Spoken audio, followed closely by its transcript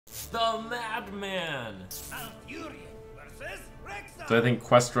the madman! Do I think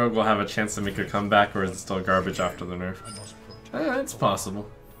Quest Rogue will have a chance to make a comeback, or is it still garbage after the nerf? It's possible.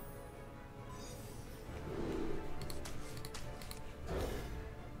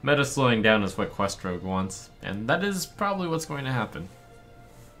 Meta slowing down is what Quest Rogue wants, and that is probably what's going to happen.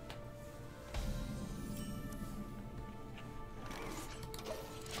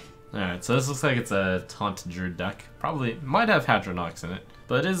 Alright, so this looks like it's a Taunt Druid deck. Probably might have Hadronox in it,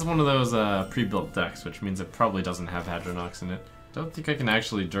 but it is one of those pre-built decks, which means it probably doesn't have Hadronox in it. Don't think I can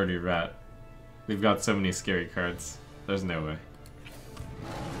actually Dirty Rat. We've got so many scary cards. There's no way.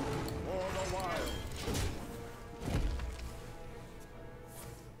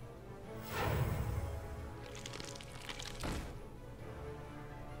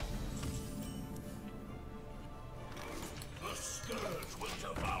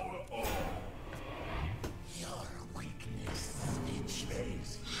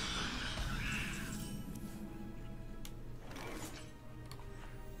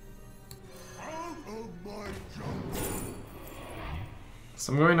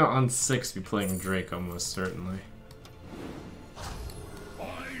 So I'm going to on 6 be playing Drake almost certainly.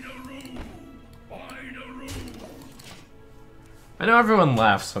 I know everyone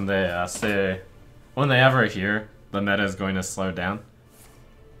laughs when they say, when they ever hear the meta is going to slow down.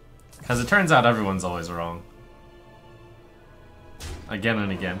 Because it turns out everyone's always wrong. Again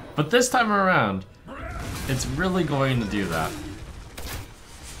and again. But this time around, it's really going to do that.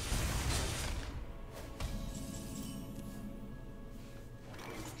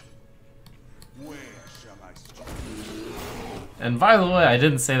 And by the way, I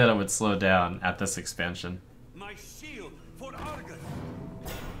didn't say that it would slow down at this expansion. My shield for Argon.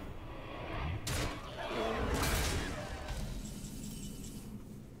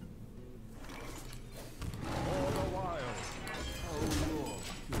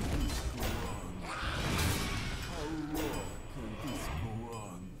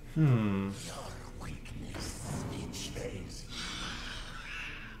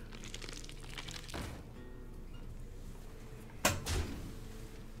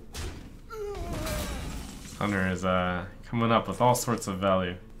 Hunter is coming up with all sorts of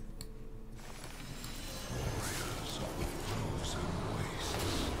value.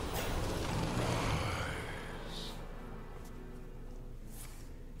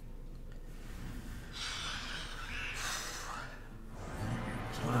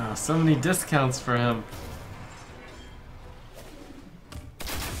 Wow, so many discounts for him.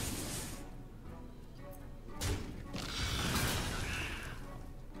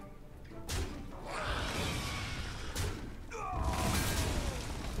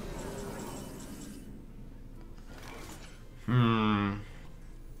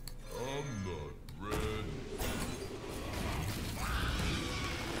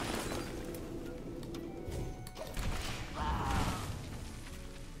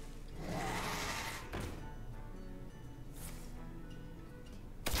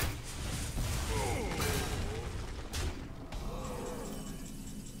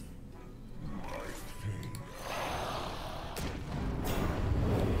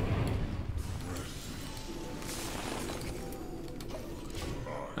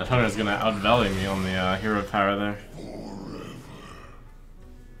 That Hunter's gonna outvalue me on the hero power there.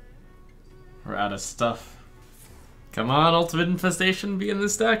 We're out of stuff. Come on, Ultimate Infestation, be in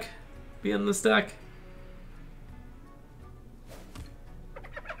this deck. Be in this deck.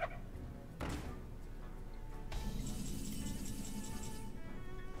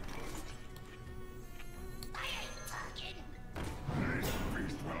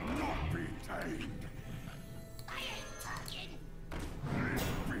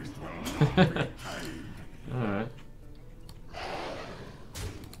 Alright.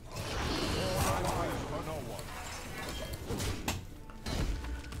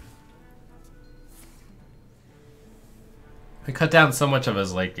 I cut down so much of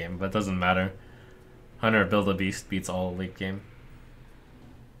his late game, but it doesn't matter. Hunter Build a Beast beats all late game.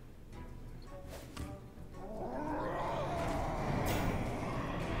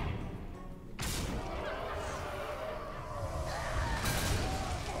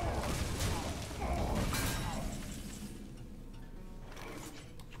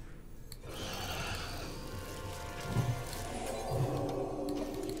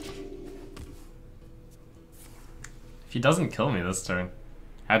 If he doesn't kill me this turn,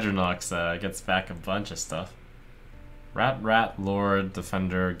 Hadronox gets back a bunch of stuff. Rat, Rat, Lord,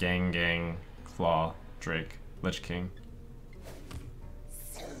 Defender, Gang, Claw, Drake, Lich King.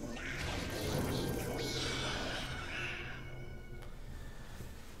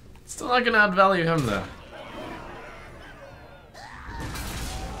 Still not gonna outvalue him though.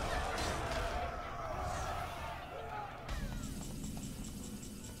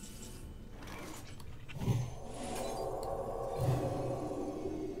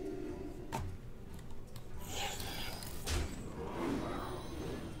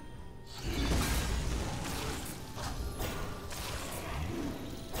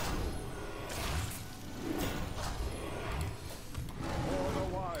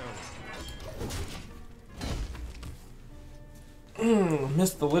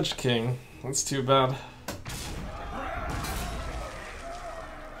 missed the Lich King. That's too bad.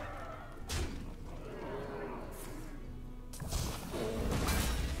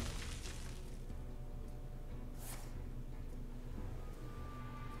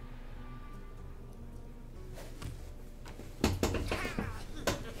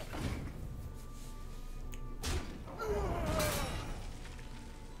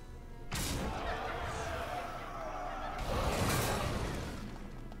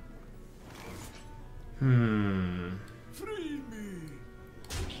 Free me.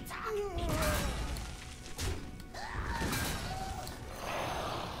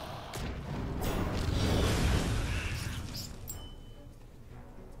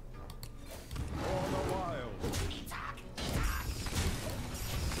 All the while.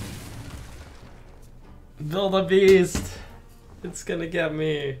 Build a beast! It's gonna get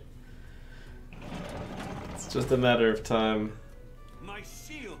me. It's just a matter of time. My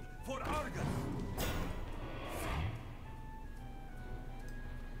shield for Argus.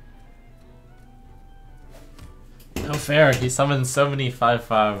 No fair, he summons so many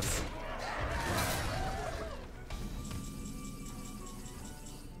 5/5s.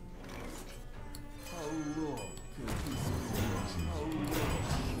 How long can this go on? How long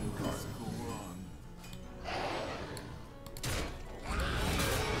can this go on?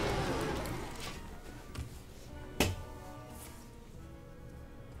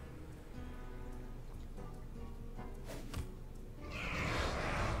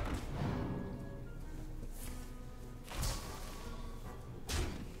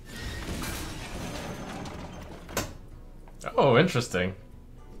 Oh, interesting.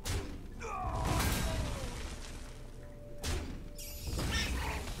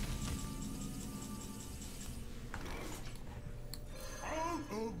 Out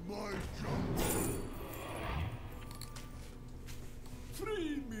of my jungle.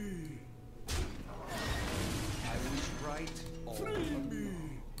 Free me. I was right all Free me.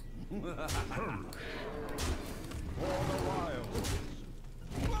 All the while.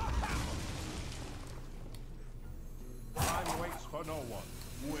 Time waits for no one.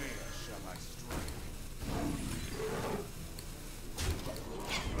 Where shall I strike?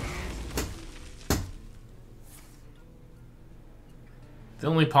 The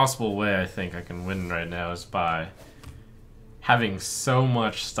only possible way I think I can win right now is by having so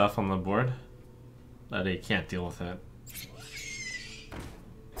much stuff on the board that he can't deal with it.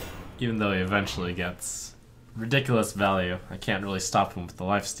 Even though he eventually gets ridiculous value, I can't really stop him with the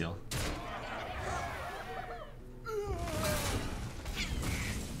lifesteal.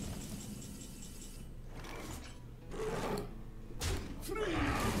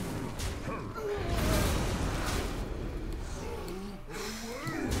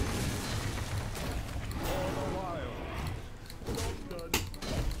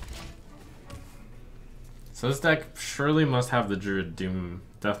 So this deck surely must have the Druid Doom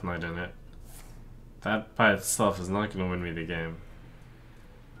Death Knight in it. That by itself is not going to win me the game.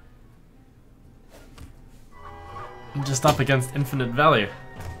 I'm just up against infinite value.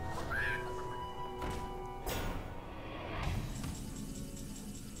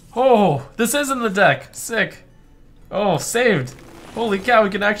 Oh, this is in the deck! Sick! Oh, saved! Holy cow, we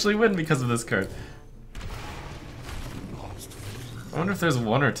can actually win because of this card. I wonder if there's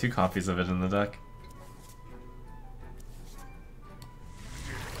 1 or 2 copies of it in the deck.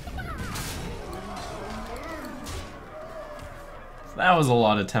 That was a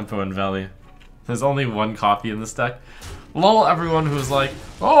lot of tempo and value. There's only 1 copy in this deck. Lol, everyone who was like,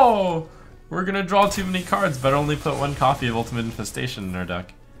 oh, we're gonna draw too many cards, but only put 1 copy of Ultimate Infestation in our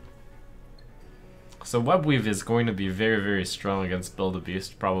deck. So Webweave is going to be very, very strong against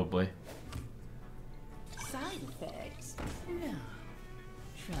Build-A-Beast, probably. Side effects? No.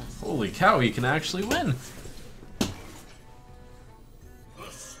 Trust. Holy cow, he can actually win!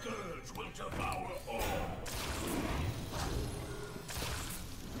 The scourge will devour all.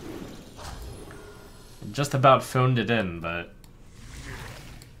 Just about phoned it in, but...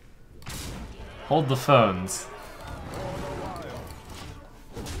 Hold the phones.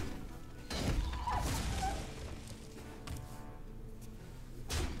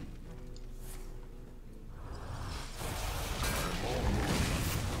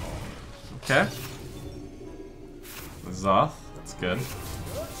 Okay. Zoth, that's good.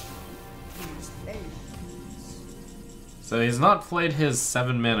 So he's not played his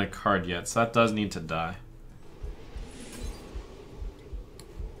 7 mana card yet, so that does need to die.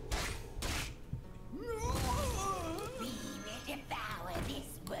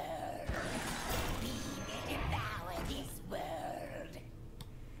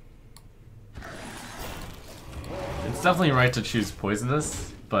 It's definitely right to choose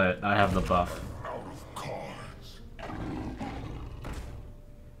poisonous, but I have the buff.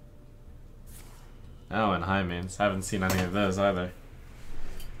 Oh, and high mains. Haven't seen any of those either.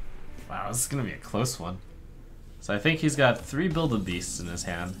 Wow, this is gonna be a close one. So I think he's got 3 Build-A Beasts in his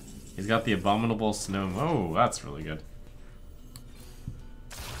hand. He's got the Abominable Snow. Oh, that's really good.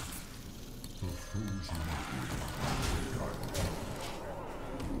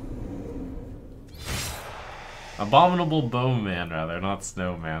 Abominable Bowman, rather, not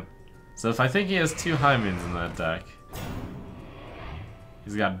Snowman. So if I think he has 2 high mains in that deck.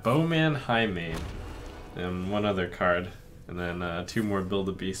 He's got Bowman, high main, and 1 other card, and then 2 more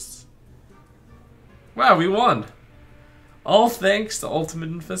Build-A-Beasts. Wow, we won! All thanks to Ultimate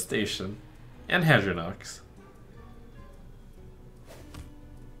Infestation and Hadronox.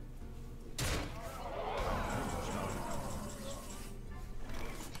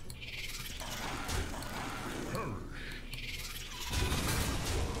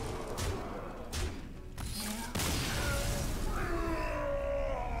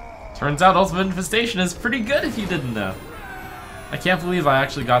 Turns out Ultimate Infestation is pretty good if you didn't know. I can't believe I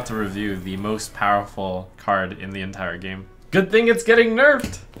actually got to review the most powerful card in the entire game. Good thing it's getting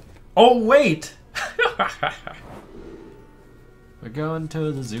nerfed! Oh wait! We're going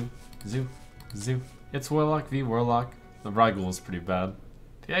to the zoo, zoo, zoo. It's Warlock v Warlock. The Rygul is pretty bad.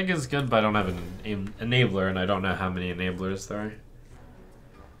 The egg is good, but I don't have an enabler, and I don't know how many enablers there are.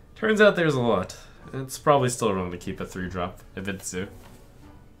 Turns out there's a lot. It's probably still wrong to keep a 3-drop if it's zoo.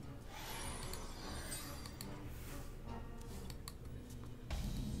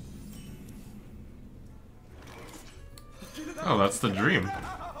 Oh, that's the dream.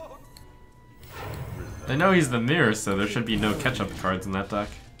 I know he's the mirror, so there should be no catch-up cards in that deck.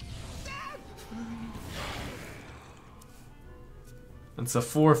 It's a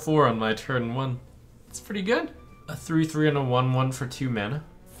 4/4 on my turn 1. It's pretty good. A 3/3 and a 1/1 for 2 mana.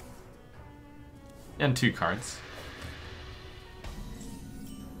 And 2 cards.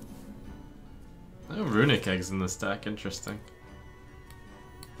 Oh, Runic Eggs in this deck, interesting.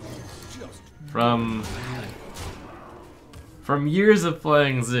 From years of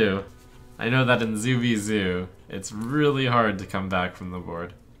playing Zoo, I know that in Zoo v Zoo, it's really hard to come back from the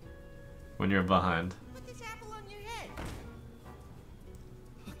board when you're behind. Put this apple on your head.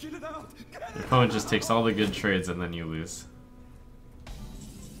 Get it out! Your opponent just takes all the good trades and then you lose.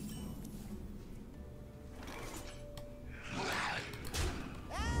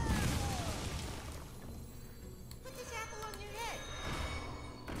 Put this apple on your head.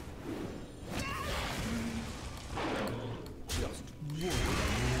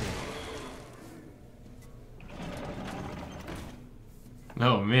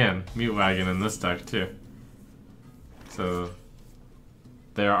 Oh man, Meat Wagon in this deck too. So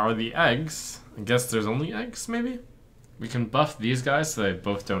there are the eggs. I guess there's only eggs, maybe? We can buff these guys so they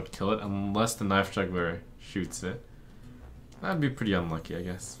both don't kill it unless the Knife Juggler shoots it. That'd be pretty unlucky, I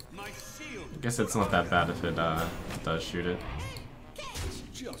guess. I guess it's not that bad if it does shoot it.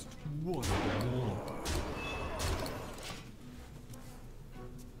 Just one more.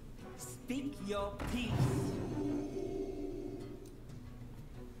 Speak your peace.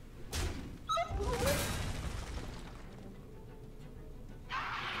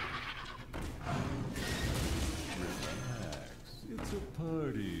 It's a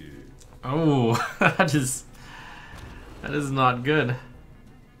party. Oh, that is not good.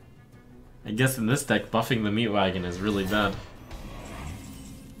 I guess in this deck, buffing the Meat Wagon is really bad.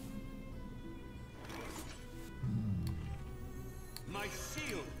 My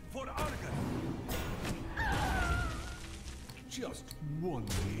shield for Argus. Just one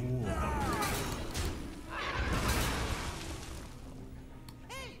more.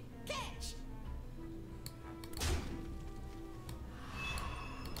 Hey, catch!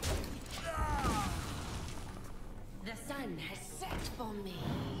 The sun has set for me.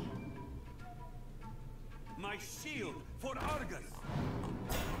 My shield for Argus.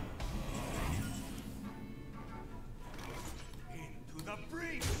 Into the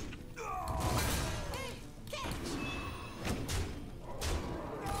breach. Hey, catch!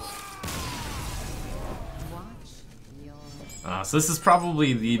 Watch your... So this is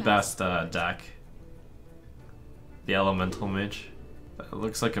probably the best deck. The Elemental Mage. That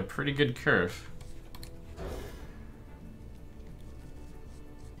looks like a pretty good curve.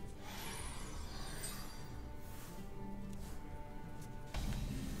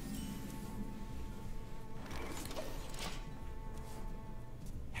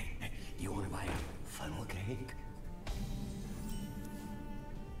 You want to buy a funnel cake?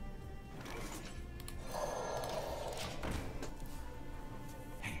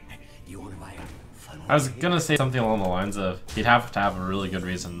 You want to buy a funnel I was gonna say something along the lines of he'd have to have a really good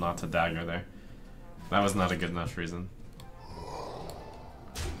reason not to dagger there. That was not a good enough reason.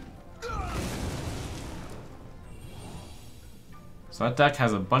 So that deck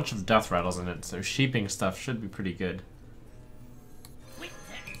has a bunch of death rattles in it, so sheeping stuff should be pretty good. I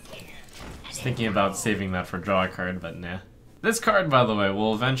was thinking about saving that for draw a card, but nah. This card, by the way,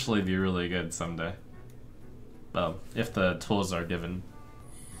 will eventually be really good someday. Well, if the tools are given.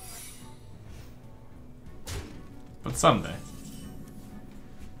 But someday.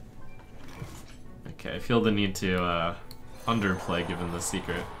 Okay, I feel the need to underplay given the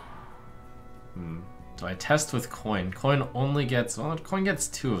secret. Do I test with Coin? Coin only gets, well, Coin gets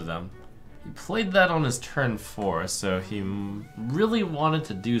 2 of them. He played that on his turn 4, so he really wanted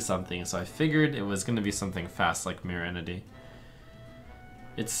to do something, so I figured it was going to be something fast like Mirror Entity.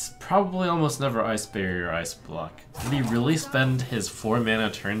 It's probably almost never Ice Barrier or Ice Block. Did he really spend his 4 mana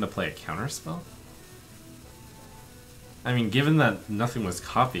turn to play a counterspell? I mean, given that nothing was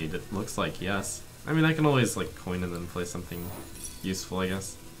copied, it looks like yes. I mean, I can always like coin and then play something useful, I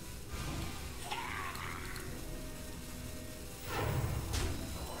guess.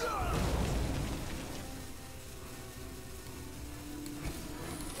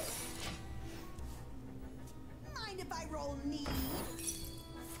 Mind if I roll knee?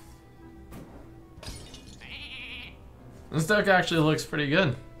 This deck actually looks pretty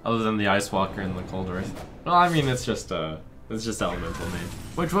good, other than the Ice Walker and the Cold Wraith. Well, I mean, it's just Elemental Main,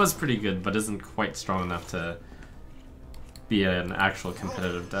 which was pretty good, but isn't quite strong enough to be an actual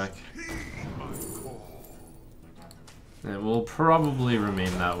competitive deck. It will probably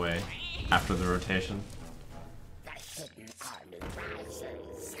remain that way after the rotation.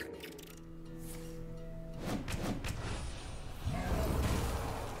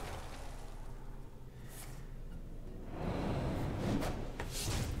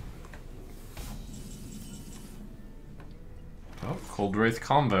 Oh, Cold Wraith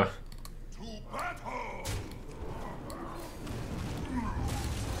combo.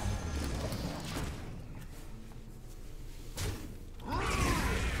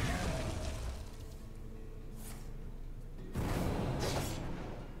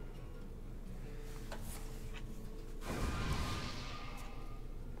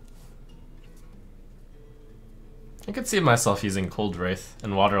 I could see myself using Cold Wraith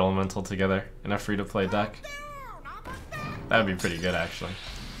and Water Elemental together in a free-to-play deck. That would be pretty good, actually.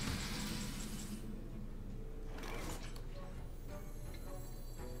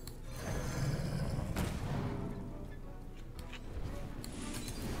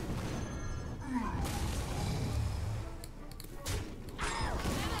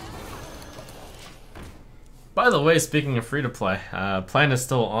 By the way, speaking of free-to-play, plan is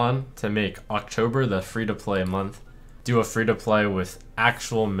still on to make October the free-to-play month. Do a free-to-play with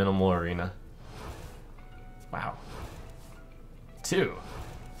actual minimal arena. Wow. 2,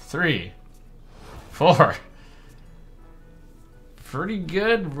 3, 4. Pretty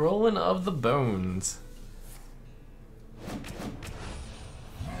good rolling of the bones.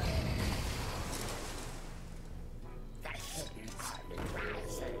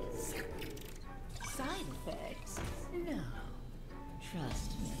 Side effects? No.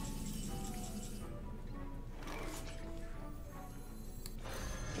 Trust me.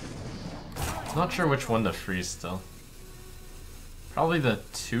 Not sure which one to freeze still. Probably the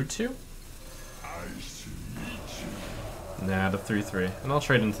 2/2? Nah, the 3/3. And I'll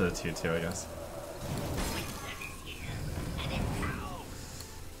trade into the 2/2, I guess.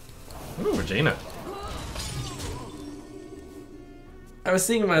 Ooh, Jaina. I was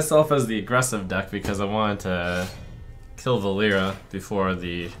seeing myself as the aggressive deck because I wanted to kill Valera before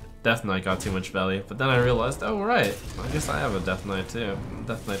the Death Knight got too much value, but then I realized, oh right, I guess I have a Death Knight too.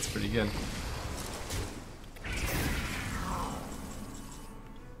 Death Knight's pretty good.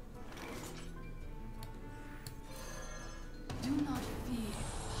 Do not fear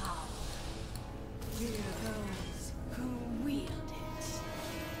power. Fear those who wield it.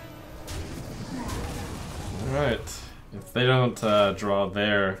 Alright, if they don't draw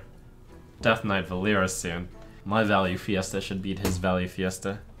their Death Knight Valera soon, my value Fiesta should beat his value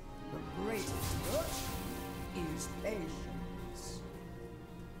Fiesta. The greatest virtue is patience.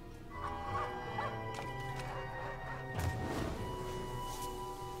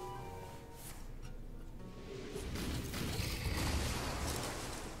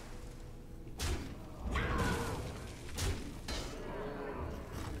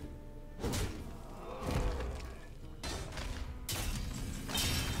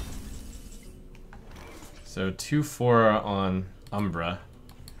 So 2/4 on Umbra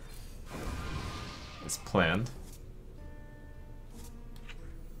is planned.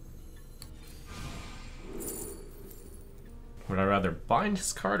 Would I rather bind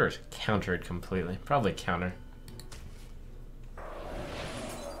his card or counter it completely? Probably counter.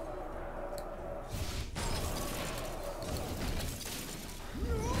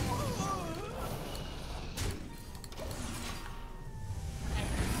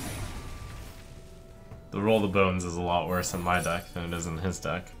 The Roll the Bones is a lot worse in my deck than it is in his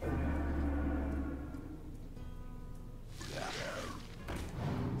deck.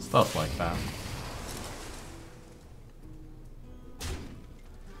 Stuff like that.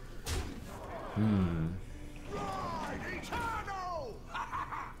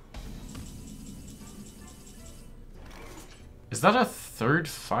 Is that a third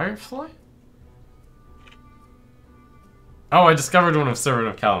Firefly? Oh, I discovered one of Servant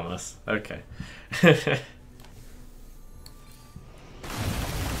of Calamus. Okay. I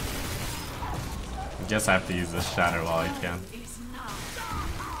guess I have to use this shatter while I can.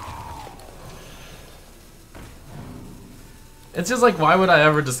 It's just like, why would I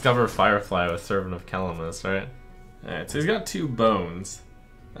ever discover Firefly with Servant of Calamus, right? Alright, so he's got 2 bones.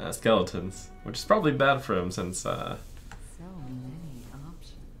 Skeletons. Which is probably bad for him since, So many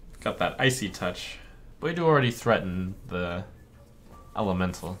options. got that icy touch. Way to already threaten the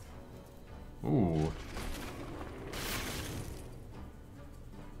elemental. Ooh.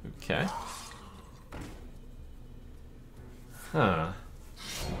 Okay. Huh.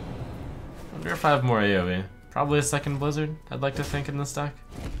 Wonder if I have more AoE. Probably a second Blizzard, I'd like to think, in this deck.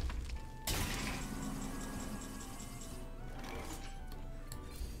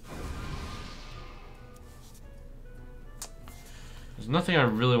 There's nothing I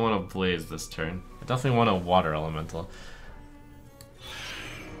really want to blaze this turn. I definitely want a water elemental.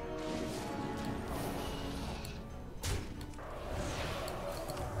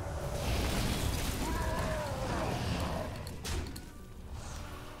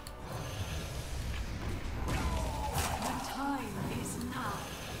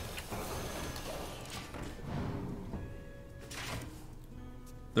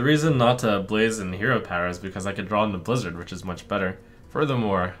 The reason not to blaze in hero power is because I could draw into Blizzard, which is much better.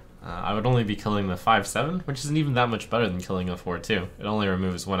 Furthermore, I would only be killing the 5/7, which isn't even that much better than killing a 4/2. It only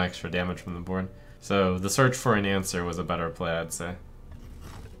removes 1 extra damage from the board. So the search for an answer was a better play, I'd say.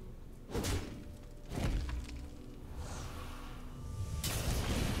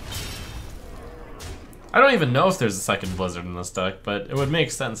 I don't even know if there's a second Blizzard in this deck, but it would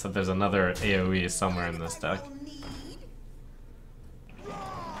make sense that there's another AoE somewhere in this deck.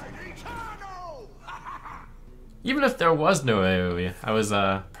 Even if there was no AoE, I was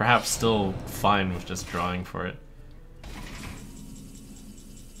perhaps still fine with just drawing for it.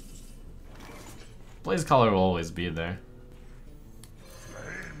 Blaze Collar will always be there.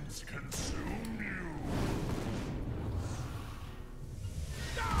 Flames consume you.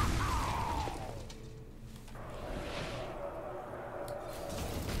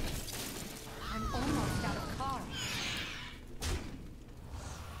 I'm almost out of cards.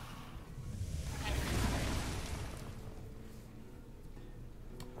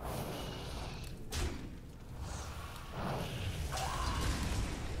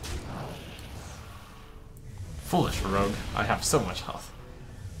 Foolish rogue, I have so much health.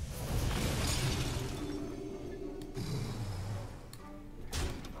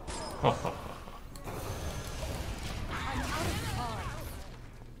 I'm out of cards.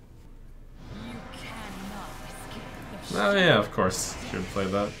 You cannot escape the Oh yeah, of course, should play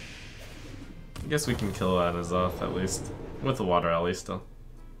that. I guess we can kill jnZaneHD at least. With the water alley still.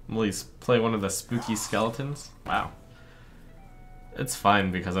 At least play one of the spooky skeletons. Wow. It's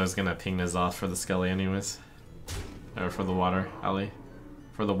fine because I was gonna ping jnZaneHD for the skelly anyways. Or for the water alley.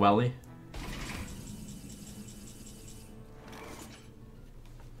 For the welly.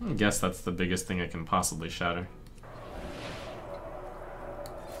 I guess that's the biggest thing I can possibly shatter.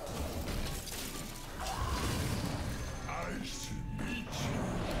 Nice to meet you.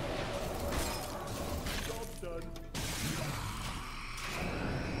 Job done.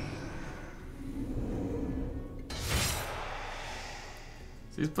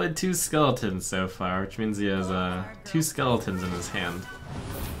 So he's played 2 skeletons so far, which means he has 2 skeletons in his hand.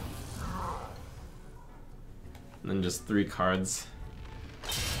 And then just 3 cards.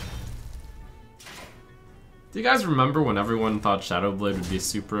 Do you guys remember when everyone thought Shadowblade would be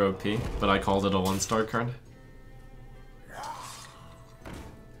super OP, but I called it a 1-star card?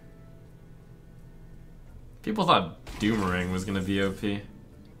 People thought Doomerang was gonna be OP.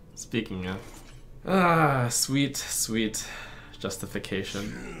 Speaking of. Ah, sweet, sweet justification.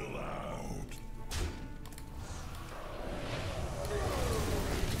 Chill out.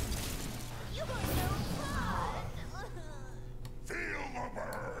 You got no fun. Feel the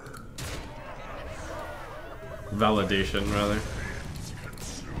burn. validation, rather.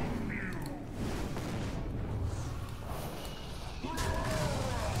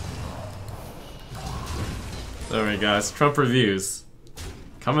 Alright guys, Trump reviews.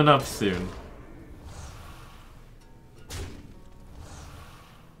 Coming up soon.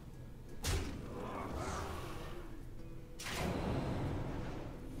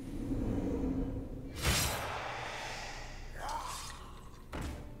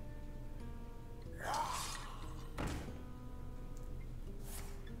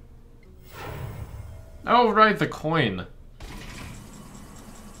 Oh right, the coin.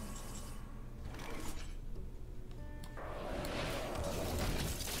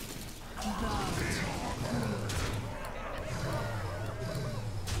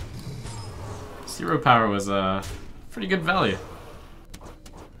 Zero power was a pretty good value.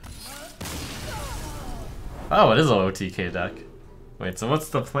 Oh, it is an OTK deck. Wait, so what's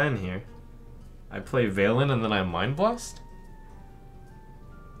the plan here? I play Valen and then I Mind Blast?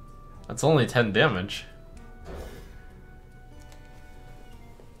 That's only 10 damage.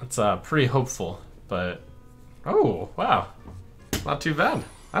 That's pretty hopeful, but... Oh, wow. Not too bad.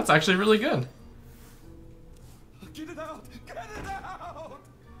 That's actually really good. Get it out! Get it out!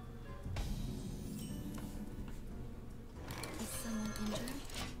 Is someone injured?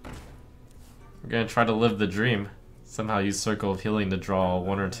 We're gonna try to live the dream. Somehow use Circle of Healing to draw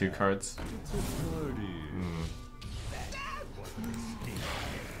 1 or 2 cards. It's a party.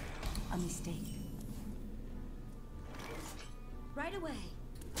 A mistake. Right away.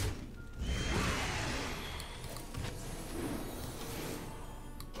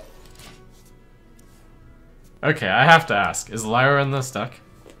 Okay, I have to ask. Is Lyra in this deck?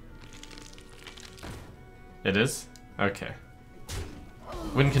 It is? Okay.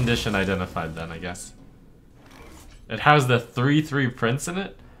 Win condition identified then, I guess. It has the 3/3 Prince in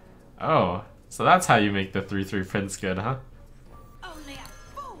it? Oh, so that's how you make the 3/3 Prince good, huh? Only a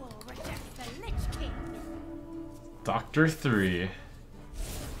fool rejects the Lich King. Doctor 3.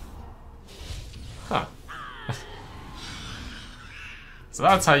 Huh. So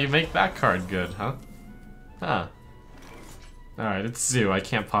that's how you make that card good, huh? Huh. Alright, it's Zoo. I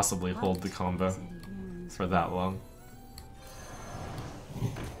can't possibly hold the combo for that long.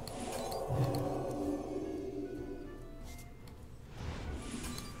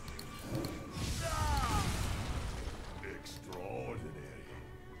 Extraordinary.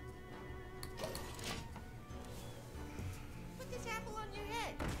 Put this apple on your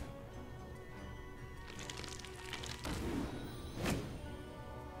head.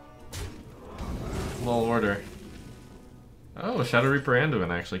 Little order. Oh, Shadow Reaper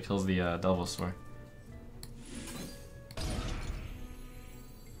Anduin actually kills the Delvosaur.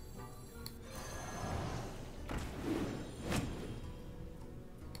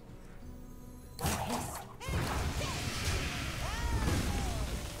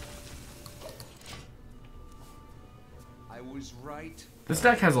 I was right. This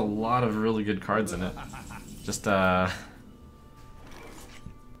deck has a lot of really good cards in it. Just gotta,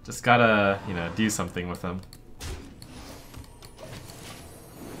 you know, do something with them.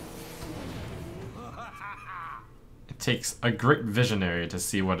 It takes a great visionary to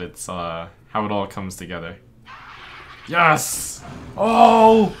see what it's, how it all comes together. Yes!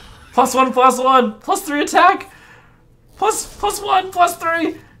 Oh! +1, +1! +3 attack! +1,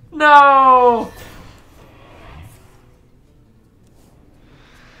 +3! No!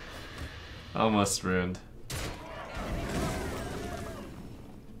 Almost ruined.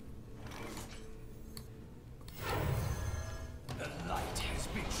 The light has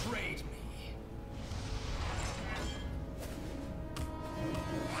betrayed me.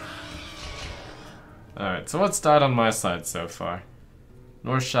 Alright, so what's died on my side so far?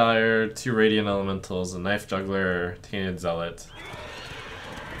 Northshire, 2 Radiant Elementals, a Knife Juggler, Tainted Zealot.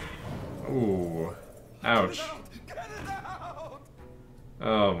 Ooh. Ouch. Get it out!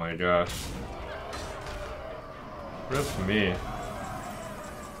 Oh my gosh. Rip me.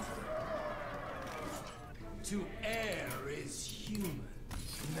 To err is human.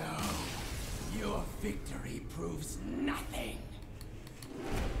 No, your victory proves nothing.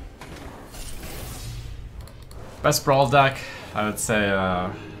 Best Brawl deck, I would say,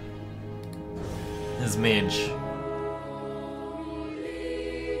 is Mage.